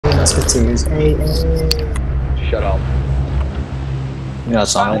Musketeers. Hey, hey. Shut up. You know what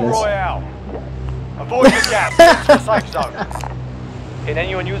song it is? Royale. Avoid the gap. Get to the safe zone. Can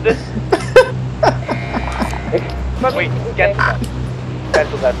anyone use this? Wait, get that.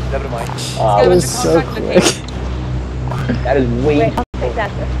 Cancel that. Never mind. That was so quick. That is way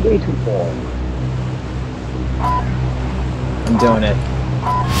too far. I'm doing it.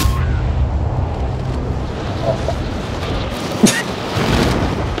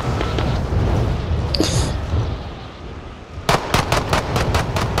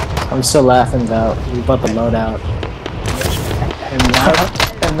 I'm still laughing about the loadout.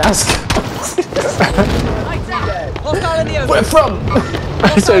 And that's where from?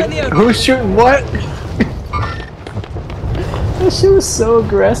 I said, who's shooting what? That shit was so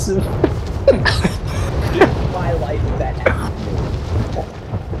aggressive. My life is that.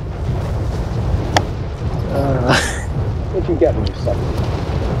 What you get when you suck?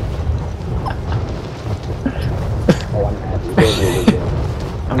 Oh, I'm happy.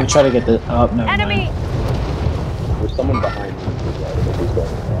 I'm gonna try to get the. Oh, no. Enemy! There's someone behind me.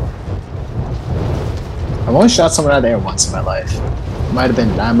 I've only shot someone out of there once in my life. I might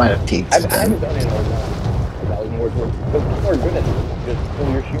have peeked. I haven't done it in a while. That was more towards. But people are good at it. Just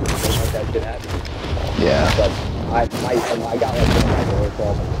pulling your shoes. Don't let that shit happen. Yeah. But I got like one of my doors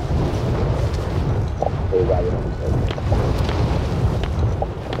open.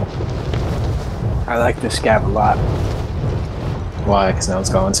 I like this scab a lot. Why? Because no one's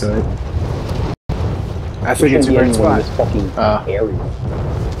going to it. I think it's a great spot. This fucking area.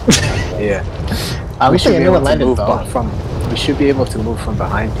 Yeah. I wish I knew what landed bone. We should be able to move from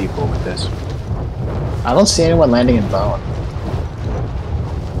behind people with this. I don't see anyone landing in bone.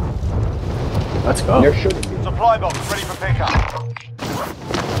 Let's go. There shouldn't be. Supply box ready for pickup.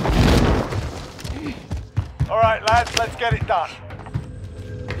 Alright lads, let's get it done.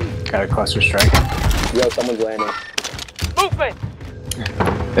 Got a cluster strike. Yo, someone's landing. Movement!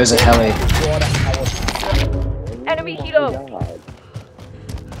 There's a heli. Enemy helo!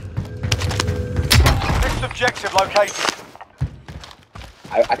 Next objective located.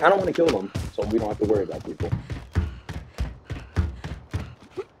 I kind of want to kill them, so we don't have to worry about people.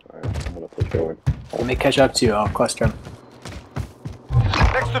 Alright, I'm gonna push forward. Let me catch up to you, I'll cluster them.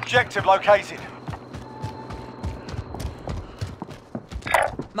 Next objective located.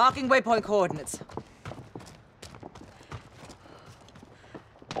 Marking waypoint coordinates.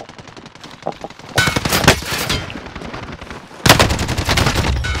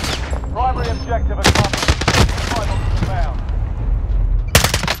 Primary objective accomplished. Inbound.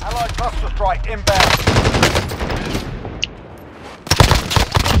 Allied cluster strike inbound.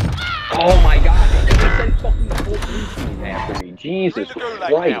 Oh my god, they sent fucking the whole team after me. Jesus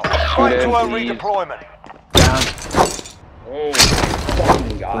Christ. Trying to earn redeployment. Down. Oh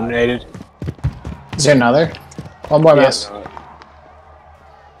fucking god. Eliminated. Is there another? One more mouse.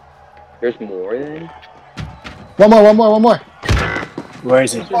 There's more then? One more. Where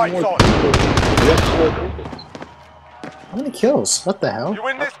is he? Fight on. How many kills? What the hell? You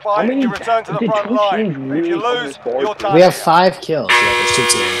win this fight, you return to the front line. If you lose, you're done. We have 5 kills. Yeah, there's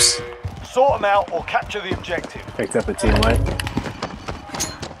 2 teams. Sort them out or capture the objective. Picked up a team wipe.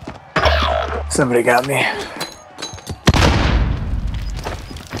 Somebody got me.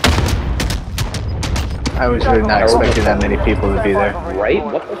 I was really not expecting that many people to be there. Right?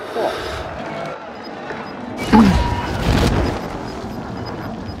 What the fuck?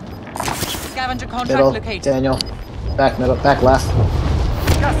 Scavenger contract Middle, located. Daniel. Back middle, back left.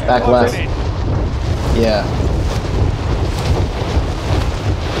 Back left. Yeah.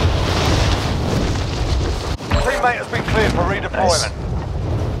 Teammate has been cleared for redeployment.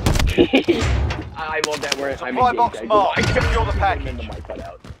 I want that word. Supply box marked. Secure the package.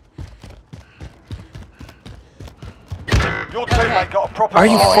 Your teammate got a proper. Are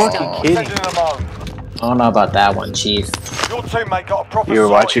you sortie. fucking We're kidding? sending them home. I don't know about that one, Chief. Your teammate got a proper. You were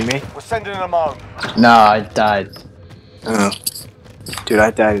sortie. watching me? We're sending them home. No, I died. Oh. Dude,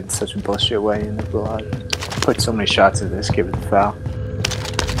 I died in such a bullshit way in the gulag. Put so many shots at this, give it the foul.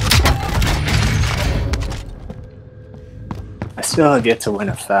 I still have yet to win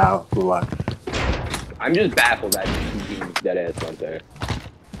a foul gulag. I'm just baffled that dead ass right there.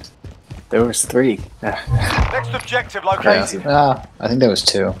 There was 3. Next objective located. I think there was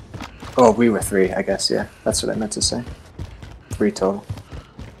 2. Oh, we were 3, I guess, yeah. That's what I meant to say. 3 total.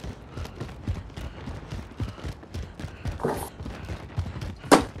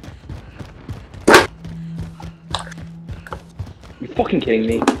 You fucking kidding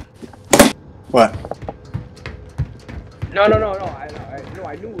me? What? No. I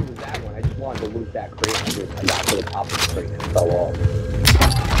knew it was that one. I just wanted to loot that crate. I got to the top of the crate and it fell off.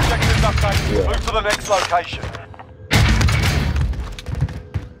 Move to the next location.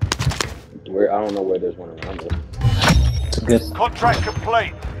 Where I don't know where there's one around us. It's a good. Contract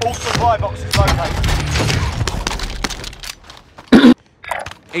complete. All supply boxes located.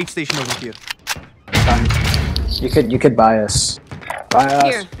 Aid station over here. You could buy us. Buy us.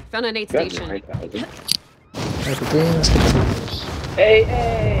 Here, found an aid station. 9,000. Let's get this. Hey,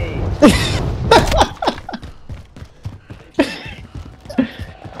 hey!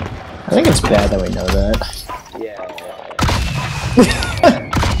 I think it's bad that we know that. Yeah.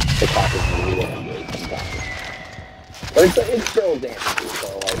 The cop is really good sometimes. But it's still dancing, so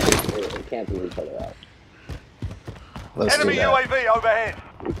like, it cancels each other out. Let's do Enemy that. UAV overhead.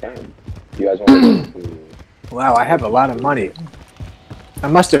 We can. You guys want to Wow, I have a lot of money. I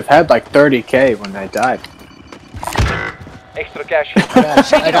must have had like 30K when I died. Extra cash.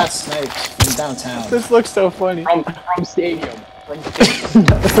 I got sniped from downtown. This looks so funny. from stadium? From stadium.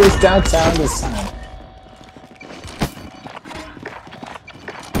 It was downtown this time.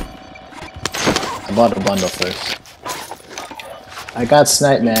 I bought a bundle first. I got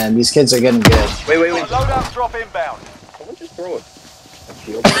sniped, man. These kids are getting good. Wait. Loadout drop inbound. Someone just throw a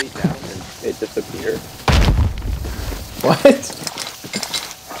shield plate down and it disappeared. What?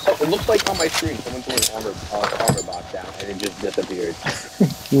 Oh, it looks like on my screen someone threw an armor box down and it just disappeared.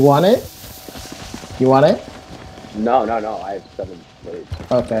 You want it? You want it? No, I have 7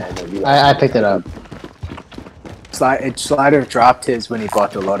 plates. Okay. I picked it up. Slider dropped his when he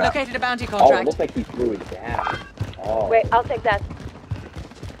bought the loadout. Located a bounty Oh, it contract. looks like he threw it down. Oh. Wait, I'll take that.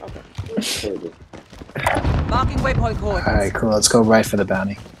 Okay. Marking waypoint coordinates. Alright, cool. Let's go right for the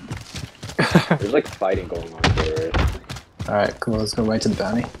bounty. There's like fighting going on here. Alright, cool. Let's go right to the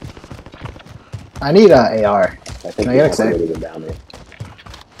bounty. I need a AR. I think Can I get a clip? really good down there.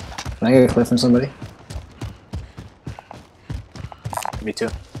 Can I get a clip from somebody? Me too.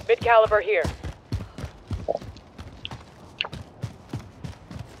 Mid caliber here.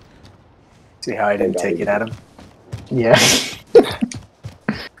 See how I didn't take it at him? Yeah.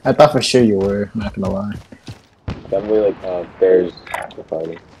 I thought for sure you were, not gonna lie. Definitely like bears are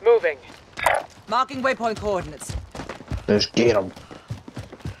fighting. Moving. Marking waypoint coordinates. Let's get them.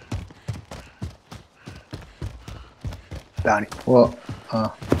 Bounty. Well,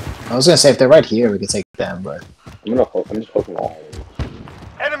 I was gonna say if they're right here, we could take them, but I'm just hoping all of them.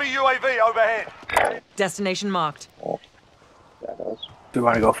 Enemy UAV overhead. Destination marked. That does. Do you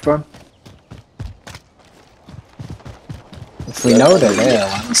want to go for him? if we know they're there,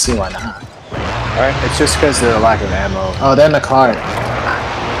 I don't see why not. Alright, it's just because of the lack of ammo. Oh, they're in the car.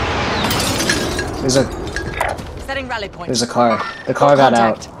 Setting rally point. There's a car. The car got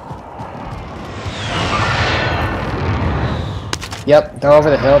out. Yep, they're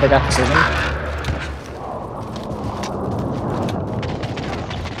over the hill. They got precision.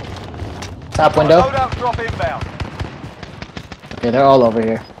 Top window. Loadout drop inbound. Okay, they're all over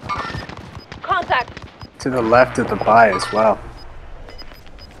here. Contact. To the left of the buy as well.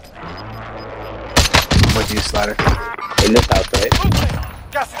 With you, Slider. In this house, right?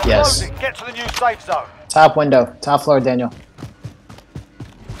 Gas is Yes. closing. Get to the new safe zone. Top window. Top floor, Daniel.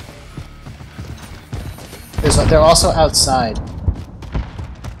 They're also outside.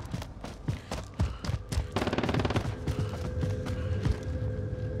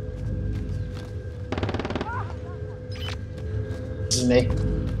 This is me.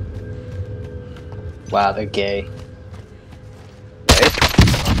 Wow, they're gay.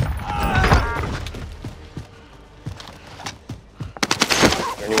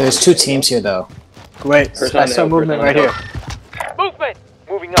 There's 2 teams here, though. Wait, Person I on the saw hill, movement person right on the here. Movement.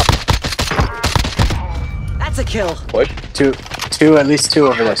 Moving up. That's a kill. Push. Two, at least 2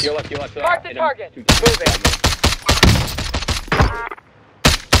 over this. Your left, your left. Mark the Hit him. target. 2 Moving.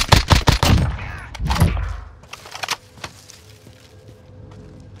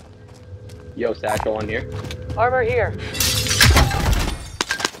 Yo, satchel on here. Armor here.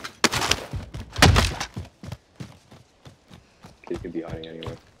 Kids could be hiding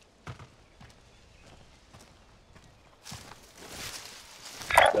anywhere.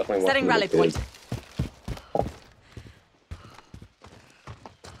 Definitely Setting rally point.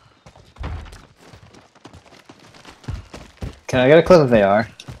 Can I get a clip of AR?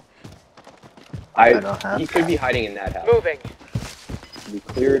 I don't have. He could be hiding in that house. Moving. We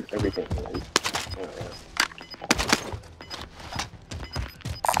cleared everything.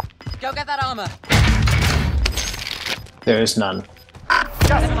 Go get that armor. There is none.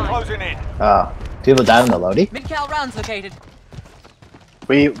 Gas is closing in. Oh. People died on the Lodi? Mid-cal rounds located.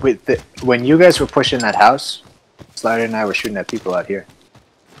 When you guys were pushing that house, Slider and I were shooting at people out here.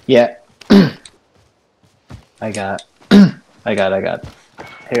 Yeah. I got.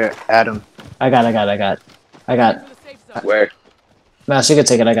 Here, Adam. I got. Where? Mouse, you can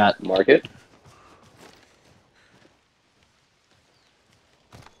take it. I got. Mark it.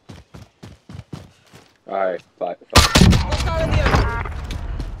 Alright, five. Hostile in the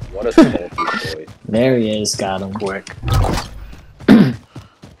open. What a salty boy. There he is. Got him. Quick.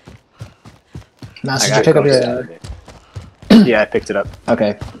 Mouse, I did you got pick up close. your? Yeah, I picked it up. Okay,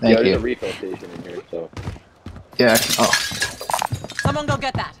 Yeah, thank there's a you. refill station in here, so. Yeah. Oh, Someone go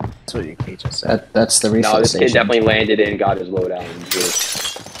get that. that's what you just said. That's the refill No, this kid station. definitely landed in, got his loadout, and drew.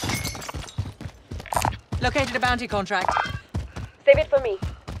 Located a bounty contract. Save it for me.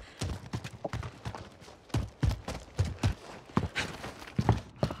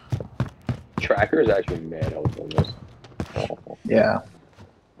 Tracker is actually mad helpful in this. Yeah.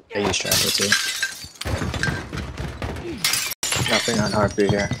 I use tracker too. Nothing on heartbeat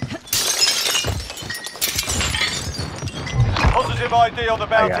here. Positive ID on the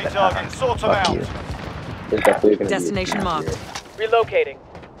got bounty it. target. Sort them Fuck out. you. There's definitely gonna Destination be a marked. Relocating.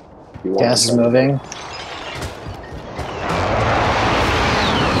 You want Gas to is moving.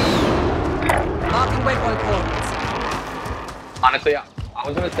 Marking waypoint coordinates. Honestly, I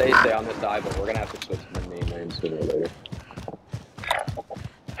was gonna say stay on this side, but we're gonna have to switch to the main lane sooner or later.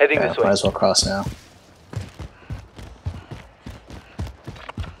 Heading Yeah, this way. might as well cross now.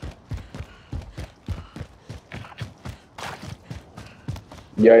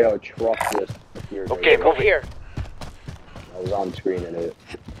 Yo, truck this here. Okay, Move here. I was on screen and it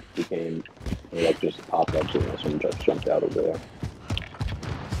became, it like just popped up, so someone just jumped out over there.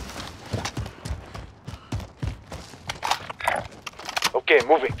 Okay,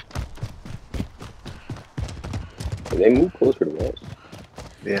 moving. Did they move closer to us?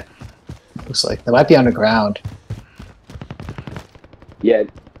 Yeah. Looks like they might be underground. Yeah,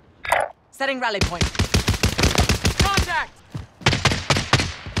 Setting rally point. Contact!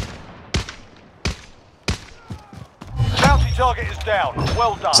 Bounty target is down.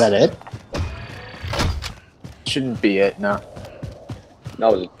 Well done. Is that it? Shouldn't be it. No.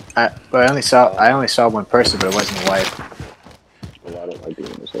 that was. But I only saw one person, but it wasn't a wife. Well, I don't like being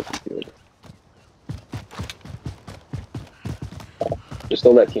in this open field. There's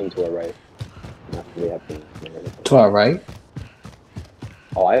still that team to our right. Not really have to. To our right?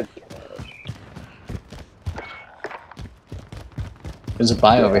 Oh, I have cash. There's a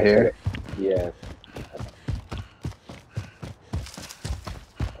buy over here. Yeah.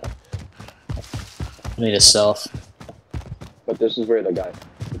 I need a self. But this is where the guy.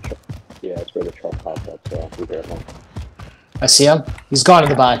 Yeah, it's where the truck popped up, so be careful. I see him. He's gone to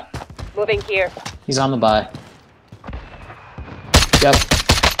the buy. Moving here. He's on the buy. Yep.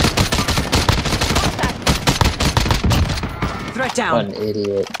 Threat What down. an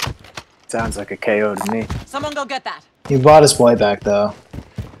idiot. Sounds like a KO to me. Someone go get that. He bought his boy back though.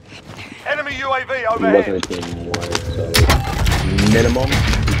 Enemy UAV He overhead. wasn't a team wide, so minimum.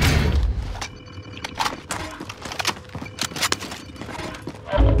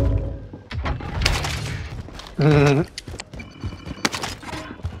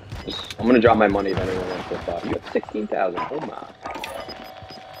 I'm gonna drop my money if anyone wants to buy. You have 16,000. Oh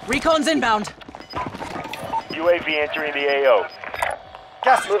my. Recon's inbound. UAV entering the AO.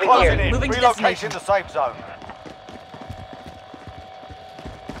 Gas is Moving closing here. in. Moving to Relocating destination. the safe zone.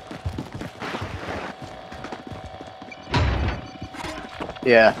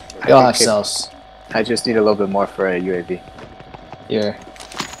 Yeah. They all have think it- selves. I just need a little bit more for a UAV. Here.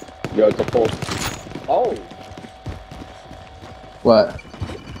 Yo, it's a full. Oh, What?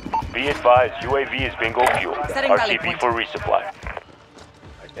 Be advised, UAV is bingo fuel. Setting rally point. for resupply.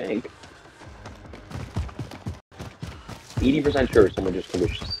 I think. 80% sure someone just took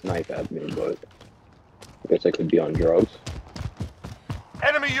a snipe at me, but I guess I could be on drugs.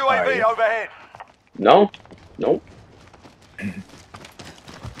 Enemy UAV overhead. No? Nope.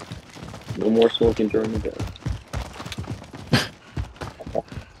 No more smoking during the day.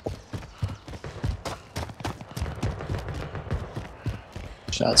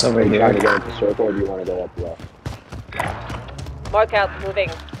 Shots over Are you trying to here. go into circle or do you want to go up left? Mark out. Moving.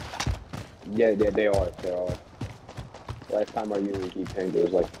 Yeah, they are. They are. Last time our UAV pinged, there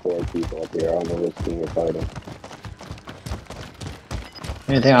was like 4 people up here. I don't know which team we're fighting.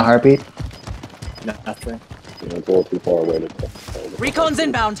 Anything on heartbeat? Nothing. You know, it's a little too far away to Recon's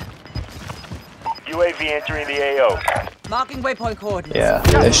inbound. UAV entering the AO. Marking waypoint coordinates. Yeah.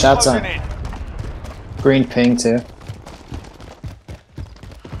 Gas There's is shots closing on in. green ping too.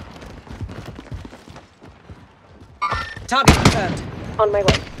 Target confirmed. On my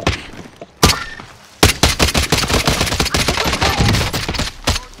way.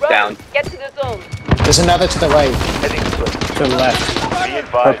 Run. Down. Get to the zone. There's another to the right. Heading this way. To the left. Be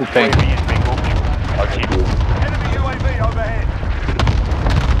advised, Purple ping. UAV is bingo Enemy UAV overhead.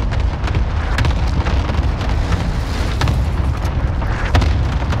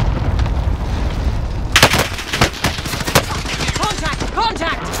 Contact!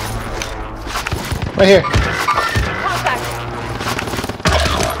 Contact! Right here. Contact.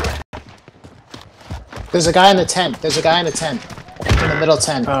 There's a guy in the tent. There's a guy in the tent. In the middle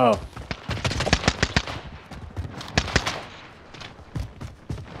tent. Oh.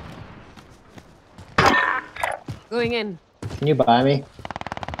 Going in. Can you buy me?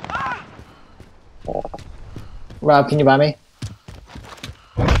 Rob, can you buy me?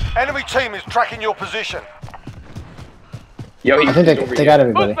 Enemy team is tracking your position. Yo, I think they got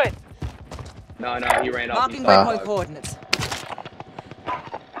everybody. Movement. No, he ran up. Marking He's waypoint coordinates.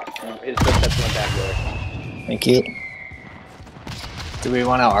 His footsteps went back there. Thank you. Do we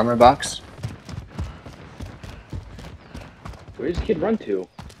want our armor box? Where does this kid run to?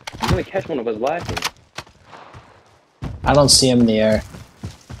 He's gonna catch one of us laughing. I don't see him in the air.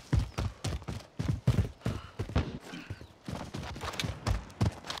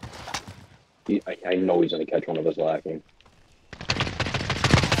 I know he's gonna catch one of us laughing.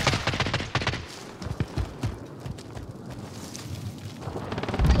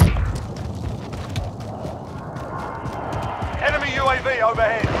 Enemy UAV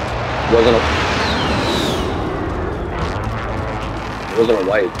overhead. It wasn't a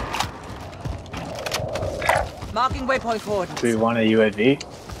white. Marking waypoint coordinates. Do we want a UAV?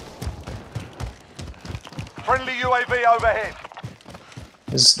 Friendly UAV overhead.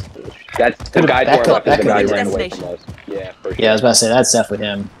 Is- That's the guy to our left is the guy who ran away from Destination. us. Yeah, for sure. yeah, I was about to say, that's definitely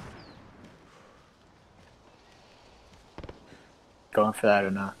him. Going for that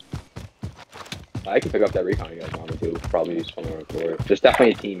or not? I can pick up that recon you guys want me to. Probably use something around for it. There's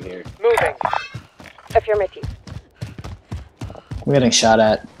definitely a team here. Moving. Affirmative. I'm getting shot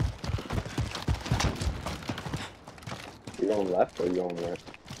at. You going left or you going right?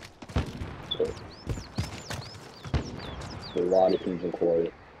 So, there's a lot of teams in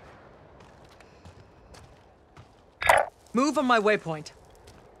quarry. Move on my waypoint.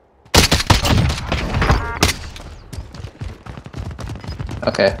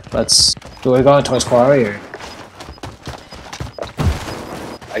 Okay, let's... We're going towards quarry, or...?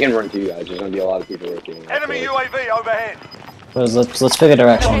 I can run to you guys. There's gonna be a lot of people rotating. Enemy UAV overhead. Let's pick a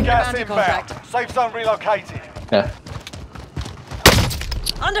direction. Gas bounty inbound. contract. Safe zone relocated. Yeah.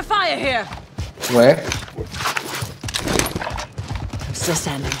 Under fire here! Where? I'm still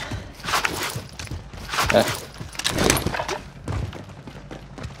standing. Yeah.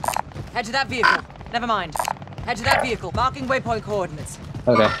 Head to that vehicle. Never mind. Head to that vehicle. Marking waypoint coordinates.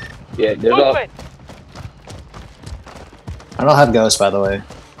 Okay. Yeah, there's a. Movement. I don't have ghosts, by the way.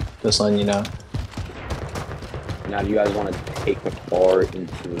 Just letting you know. Now, do you guys want to take the car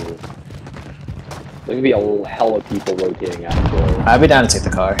into? There's gonna be a little hell of people rotating after. I'd be down to take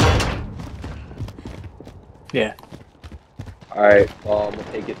the car. Yeah. All right. We'll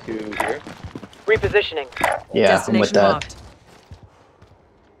take it to here. Repositioning. Yeah, I'm with Destination that. marked.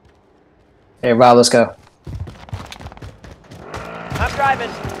 Hey, Rob, let's go. I'm driving.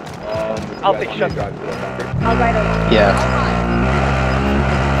 You I'll guys take want me to shot. drive to the bunker? I'll ride over. Yeah.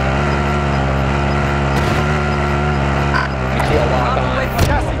 I see a lock Marking on. waypoint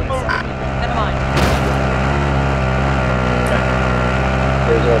Gas is coordinates. moving. Never mind.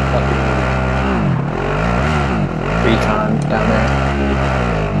 There's a fucking. Recon down there.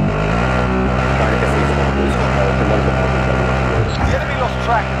 Trying to get these bunkers. Oh, it's in one of the bunkers. The enemy lost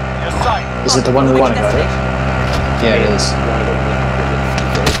track. You're safe. Is it the one we Which want to go to? destination? Yeah, it is. You wanna go to the-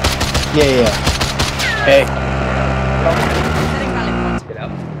 Yeah. Hey. Setting rally point. Get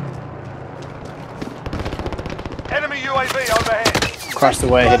out. Enemy UAV overhead. Across the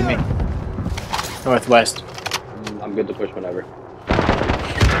way, hitting me. Northwest. I'm good to push whenever.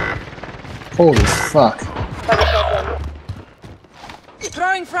 Holy fuck.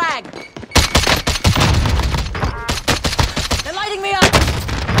 Throwing frag. They're lighting me up.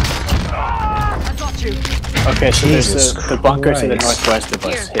 I got you. Okay, so Jesus there's the bunker to the Christ. northwest of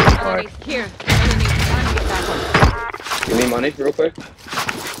us. Here. Hitting hard. Underneath. Here. Underneath. Time to get back on. Give me money real quick.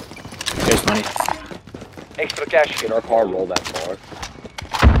 Here's money. Extra cash. Get our car roll that far.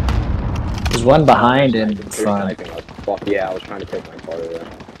 There's one behind and in They're front. sniping us. Fuck yeah, I was trying to take my car there.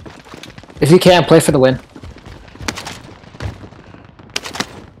 If you can, play for the win.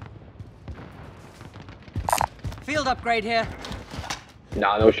 Field upgrade here.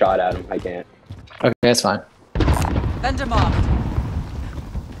 Nah, no shot at him. I can't. Okay, that's fine. Vendor marked.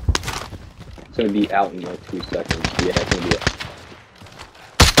 It's gonna be out in like 2 seconds. Yeah, it's gonna be it.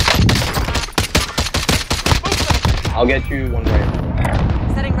 I'll get you one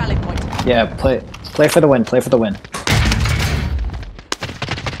way. Setting rally point. Yeah, play for the win. Play for the win.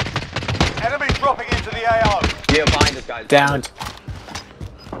 Enemy dropping into the AO. Yeah, behind us, guys. Downed.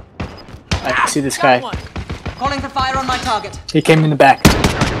 I see this Down guy. one. Calling for fire on my target. He came in the back.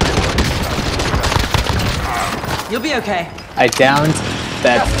 You'll be okay. I downed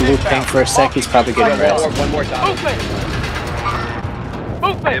that blue ping for a sec. He's probably getting rest. One more time.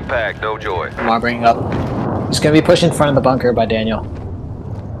 Impact, no joy. Marbring up. He's gonna be pushed in front of the bunker by Daniel.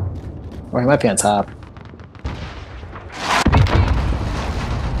 Or he might be on top.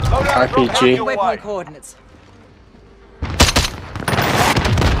 RPG. Waypoint coordinates.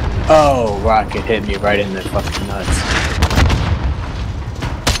 Oh, rocket hit me right in the fucking nuts.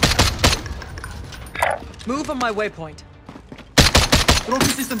 Move on my waypoint.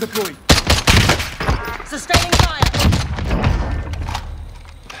 Trophy system deployed. Sustaining fire.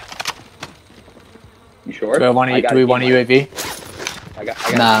 You sure? Do we want a UAV? I got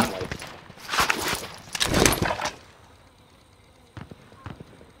Nah.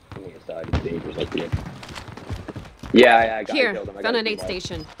 It's dangerous up here. Yeah, I got Here, killed him. I found got an aid him.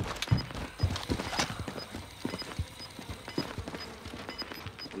 station.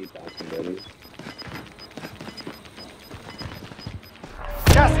 Need bouncing buildings.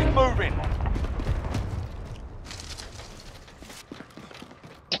 Gas is moving.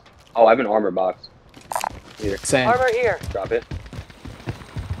 Oh, I have an armor box. Here, Same. Armor here. drop it.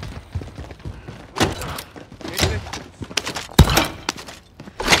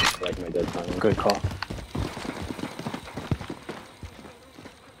 I like my dead time. Good call.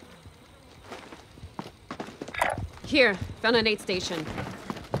 Here, found an aid station.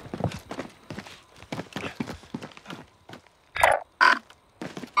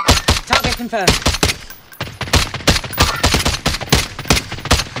 Target confirmed.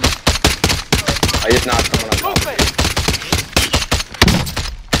 I just knocked someone on top.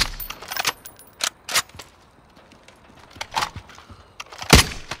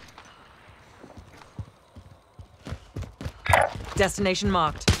 Destination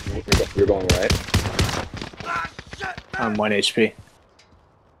marked. You're going right. I'm 1 HP.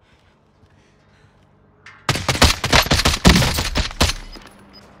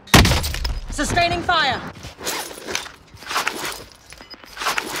 Sustaining fire.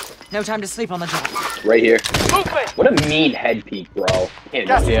 No time to sleep on the job. Right here. Movement. What a mean head peek, bro. Can't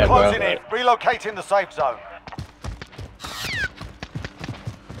Gas do is Yeah, bro. closing in. Relocating the safe zone.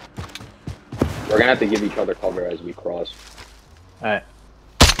 We're gonna have to give each other cover as we cross. Alright.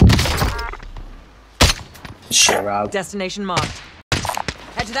 Shit, Rob. Destination marked.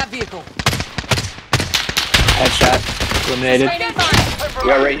 Head to that vehicle. Headshot. Eliminated. Sustaining fire.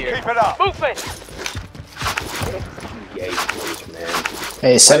 Yeah, right here. Keep it up. Yay, please, man.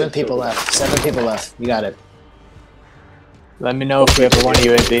 Hey, 7 people left. 7 people left. You got it. Let me know if we ever want a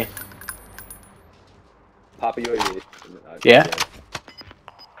UAV. Pop a UAV. Yeah?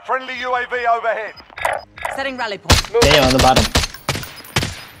 Friendly UAV overhead. Setting rally point. Daniel on the bottom.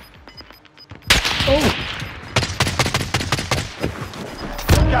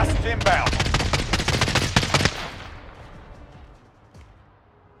 Gas is inbound.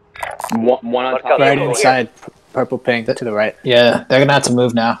 One on top. Right inside. Purple ping to the right. Yeah, they're gonna have to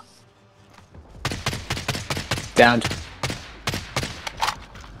move now. Downed.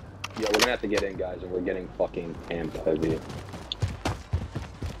 Yeah, we're gonna have to get in, guys, and we're getting fucking amped heavy.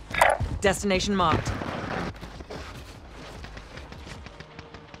 Destination marked.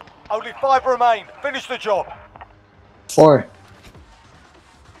 Only 5 remain. Finish the job. 4.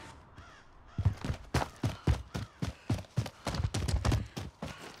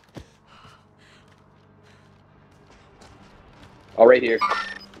 Oh, right here.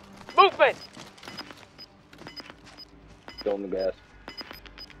 Movement. Still in the gas.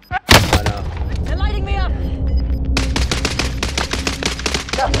 I know. They're lighting me up.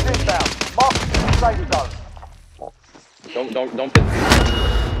 Gas is inbound. Mark the safe zone. Don't piss me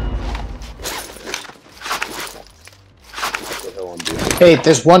That's what the hell I'm doing. Hey,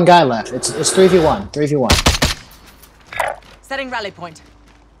 there's 1 guy left. It's 3v1. 3v1. Setting rally point.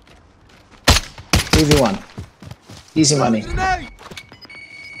 3v1. Easy money.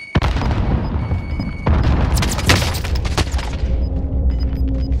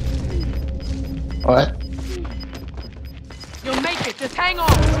 What? You'll make it, just hang on.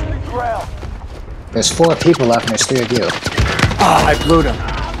 Ground. There's 4 people left and there's 3 of you. Oh, I blew them.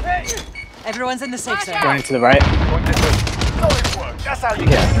 Everyone's in the safe zone. Running to the right. Solid work. That's how you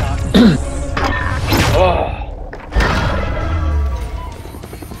get it done. Oh.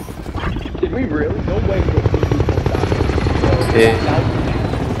 Did we really? No way.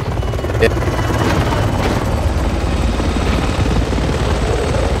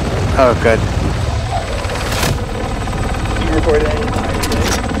 Oh, good. You recorded that entire thing?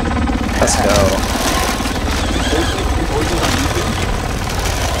 Let's go.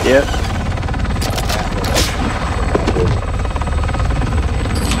 Yep.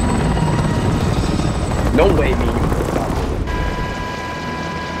 No way, me.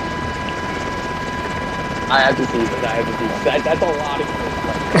 I have to see this. I have to see this. That's a lot of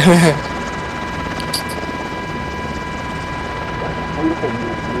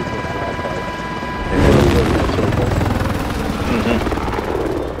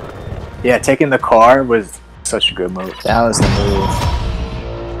Yeah, taking the car was such a good move. That was the move.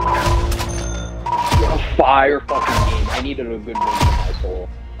 Fire fucking game. I needed a good win for my soul.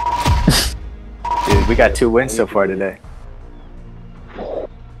 Dude, we got 2 wins so far today.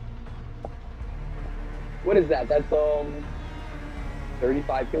 What is that? That's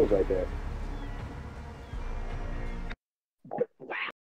 35 kills right there.